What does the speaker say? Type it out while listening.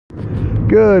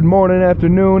Good morning,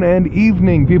 afternoon, and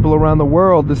evening, people around the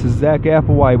world. This is Zach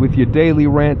Applewhite with your daily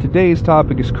rant. Today's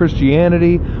topic is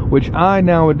Christianity, which I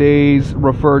nowadays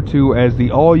refer to as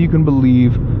the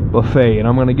all-you-can-believe buffet, and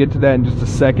I'm going to get to that in just a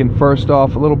second. First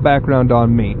off, a little background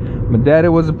on me. My daddy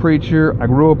was a preacher. I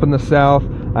grew up in the South.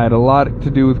 I had a lot to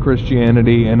do with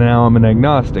Christianity, and now I'm an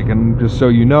agnostic. And just so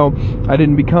you know, I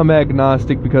didn't become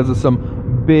agnostic because of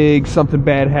something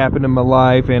bad happened in my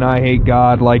life and I hate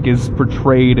God like is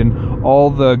portrayed in all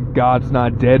the God's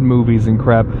Not Dead movies and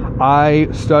crap. I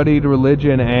studied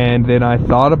religion and then I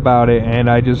thought about it and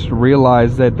I just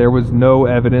realized that there was no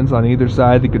evidence on either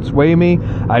side that could sway me.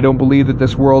 I don't believe that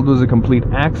this world was a complete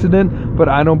accident, but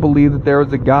I don't believe that there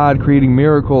was a God creating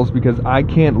miracles, because I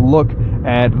can't look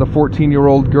at the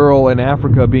 14-year-old girl in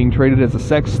Africa being traded as a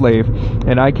sex slave,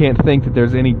 and I can't think that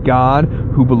there's any God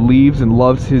who believes and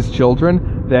loves his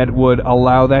children that would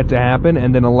allow that to happen,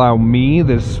 and then allow me,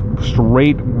 this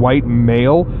straight white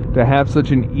male, to have such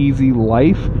an easy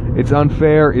life. It's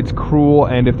unfair, it's cruel,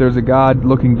 and if there's a God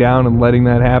looking down and letting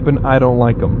that happen, I don't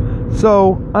like him.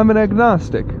 So, I'm an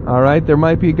agnostic, alright? There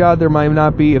might be a God, there might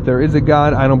not be. If there is a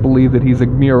God, I don't believe that he's a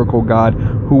miracle God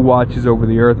who watches over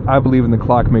the earth. I believe in the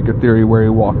clockmaker theory where he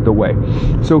walked away.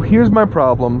 So here's my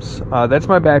problems. That's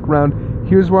my background.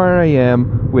 Here's where I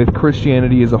am with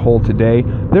Christianity as a whole today.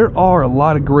 There are a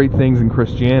lot of great things in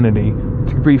Christianity.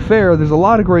 To be fair, there's a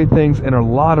lot of great things in a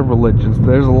lot of religions.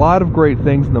 There's a lot of great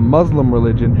things in the Muslim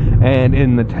religion, and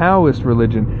in the Taoist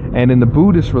religion, and in the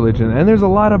Buddhist religion, and there's a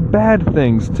lot of bad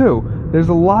things too. There's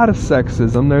a lot of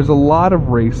sexism, there's a lot of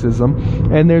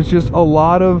racism, and there's just a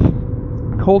lot of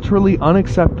culturally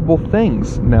unacceptable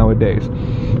things nowadays.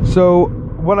 So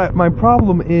my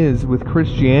problem is with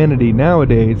Christianity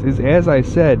nowadays is, as I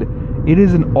said, it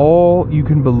is an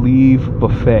all-you-can-believe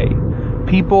buffet.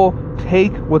 People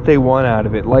take what they want out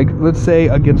of it. Like, let's say,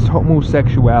 against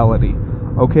homosexuality.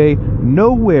 Okay?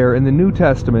 Nowhere in the New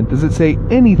Testament does it say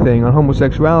anything on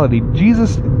homosexuality.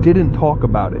 Jesus didn't talk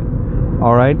about it.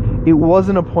 Alright? It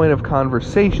wasn't a point of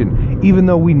conversation. Even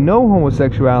though we know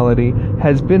homosexuality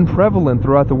has been prevalent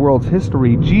throughout the world's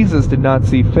history, Jesus did not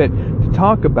see fit to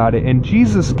talk about it. And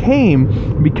Jesus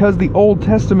came because the Old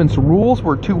Testament's rules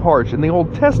were too harsh. And the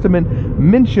Old Testament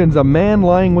mentions a man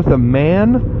lying with a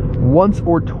man once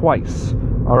or twice.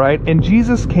 Alright? And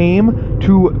Jesus came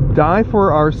to die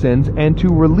for our sins and to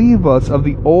relieve us of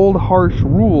the old harsh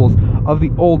rules of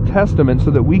the Old Testament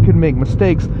so that we could make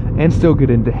mistakes and still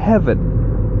get into heaven.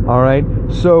 Alright?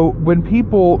 So when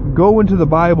people go into the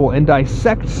Bible and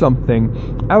dissect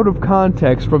something out of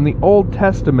context from the Old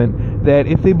Testament that,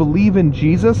 if they believe in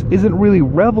Jesus, isn't really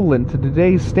relevant to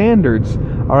today's standards,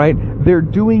 alright, they're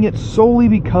doing it solely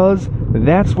because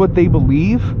that's what they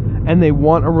believe and they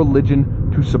want a religion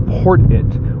to support it,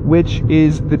 which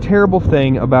is the terrible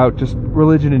thing about just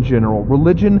religion in general.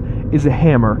 Religion is a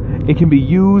hammer. It can be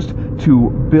used to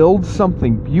build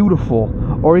something beautiful,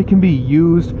 or it can be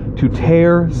used to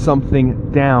tear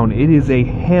something down. It is a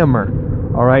hammer,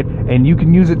 alright? And you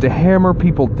can use it to hammer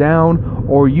people down,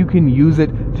 or you can use it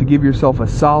to give yourself a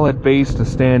solid base to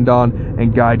stand on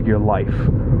and guide your life,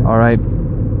 alright?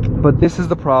 But this is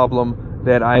the problem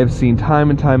that I have seen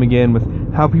time and time again with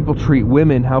how people treat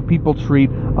women, how people treat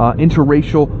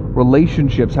interracial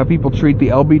relationships, how people treat the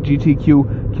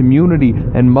LGBTQ community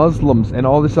and Muslims and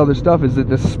all this other stuff, is that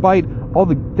despite all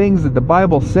the things that the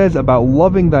Bible says about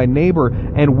loving thy neighbor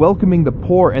and welcoming the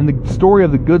poor, and the story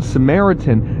of the Good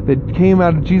Samaritan that came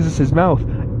out of Jesus' mouth,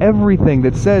 everything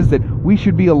that says that we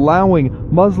should be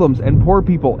allowing Muslims and poor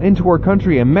people into our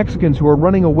country, and Mexicans who are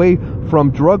running away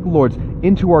from drug lords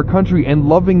into our country, and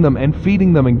loving them and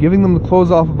feeding them and giving them the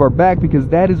clothes off of our back, because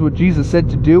that is what Jesus said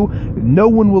to do, no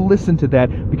one will listen to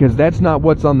that, because that's not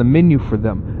what's on the menu for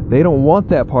them. They don't want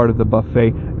that part of the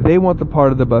buffet. They want the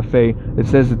part of the buffet that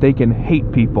says that they can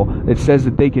hate people, that says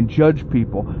that they can judge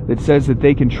people, that says that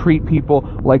they can treat people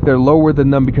like they're lower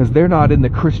than them because they're not in the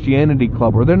Christianity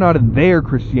club, or they're not in their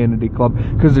Christianity club,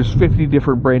 because there's 50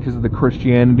 different branches of the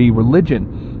Christianity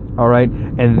religion. Alright?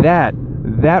 And that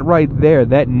right there,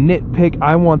 that nitpick,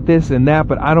 I want this and that,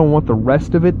 but I don't want the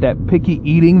rest of it, that picky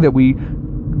eating that we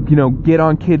get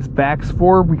on kids' backs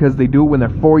for because they do it when they're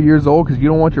 4 years old because you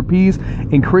don't want your peas.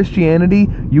 In Christianity,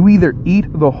 you either eat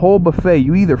the whole buffet,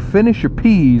 you either finish your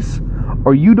peas,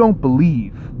 or you don't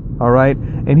believe. Alright?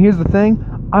 And here's the thing,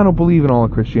 I don't believe in all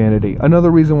of Christianity. Another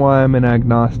reason why I'm an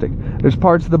agnostic. There's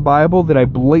parts of the Bible that I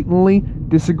blatantly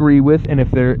disagree with, and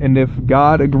if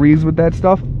God agrees with that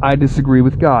stuff, I disagree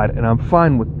with God, and I'm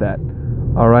fine with that.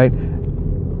 Alright?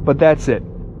 But that's it.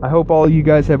 I hope all of you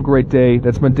guys have a great day.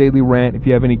 That's my daily rant. If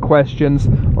you have any questions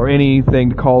or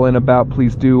anything to call in about,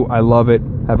 please do. I love it.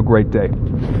 Have a great day.